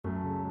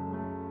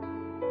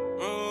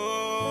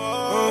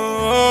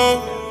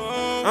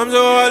I'm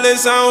so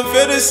heartless, I don't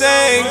feel the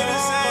same.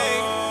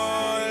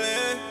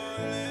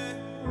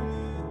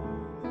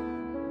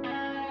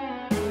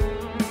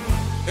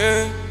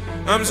 Yeah.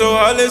 I'm so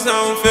heartless, I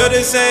don't feel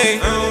the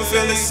same. I don't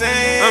feel the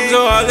same. I'm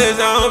so heartless,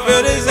 I don't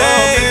feel the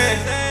same.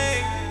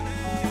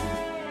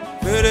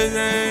 Feel the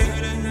same.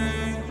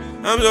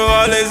 I'm so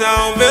heartless, I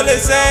don't feel the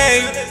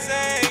same.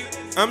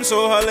 I'm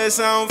so heartless,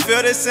 I don't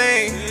feel the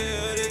same.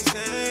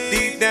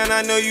 Deep down,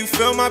 I know you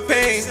feel my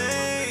pain.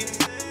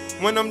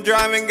 When I'm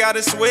driving,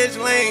 gotta switch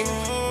lanes.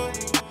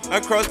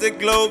 Across the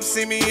globe,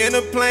 see me in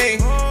a plane.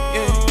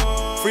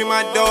 Yeah. Free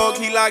my dog,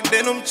 he locked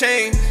in them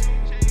chains.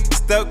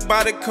 Stuck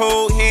by the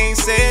code, he ain't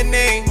say a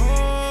name.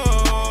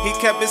 He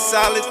kept it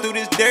solid through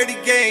this dirty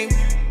game.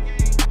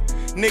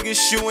 Niggas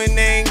shooting,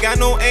 they ain't got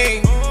no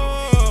aim.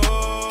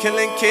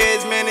 Killing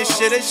kids, man, this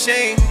shit a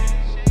shame.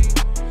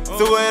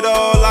 Through it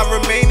all, I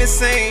remain the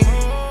same.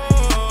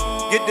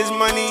 Get this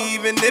money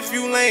even if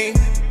you lame.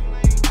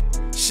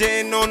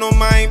 Shitting on no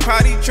mind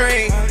potty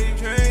train.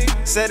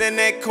 Setting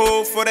that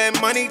code for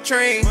that money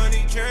train.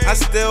 I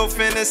still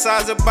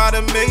fantasize about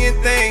a million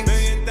things.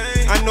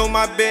 I know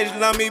my bitch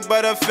love me,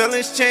 but her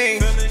feelings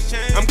change.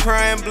 I'm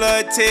crying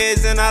blood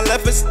tears and I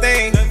left a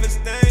stain.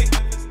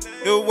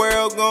 The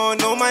world gon'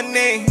 know my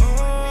name.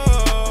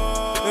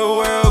 The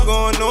world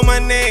gon' know my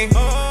name.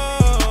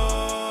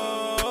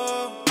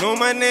 Know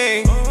my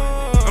name.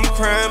 I'm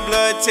crying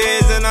blood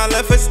tears and I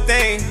left a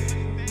stain.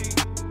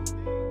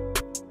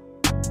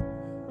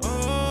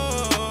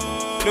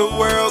 The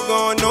world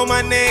gon' know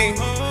my name.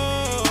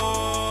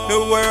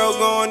 The world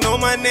gon' know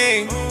my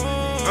name.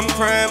 I'm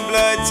crying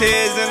blood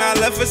tears and I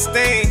left a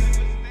stain.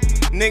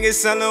 Niggas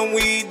selling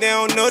weed, they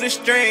don't know the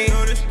strain.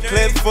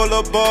 Clip full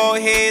of bald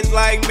heads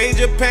like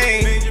Major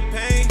Pain.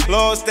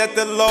 Lost at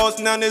the loss,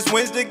 none this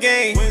wins the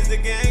game.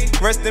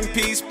 Rest in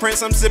peace,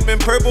 Prince, I'm sipping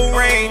Purple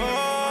Rain.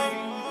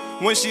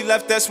 When she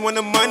left, that's when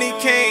the money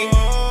came.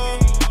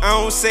 I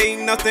don't say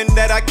nothing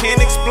that I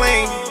can't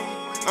explain.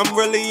 I'm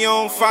really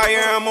on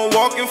fire, I'm a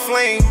walking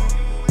flame.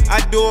 I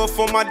do it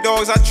for my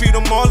dogs, I treat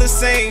them all the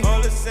same.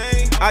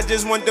 I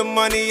just want the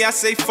money, I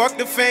say fuck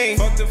the fame.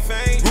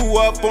 Grew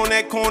up on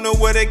that corner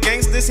where the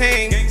gangsters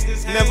hang.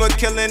 Never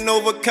killing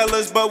over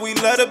colors, but we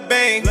love the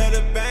bang.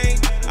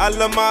 I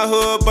love my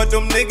hood, but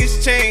them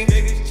niggas change.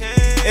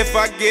 If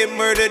I get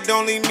murdered,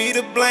 don't leave me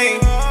to blame.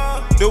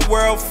 The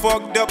world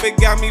fucked up, it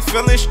got me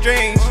feeling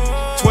strange.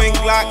 Twin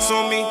Glocks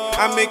on me,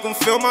 I make them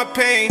feel my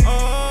pain.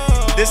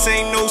 This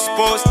ain't no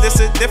sports, this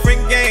a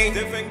different game.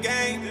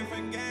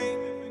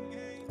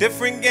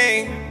 Different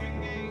game.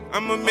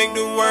 I'ma make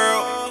the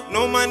world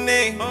know my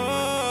name.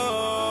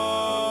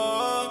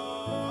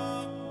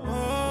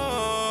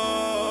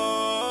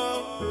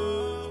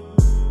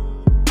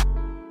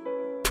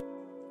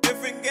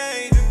 Different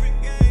game.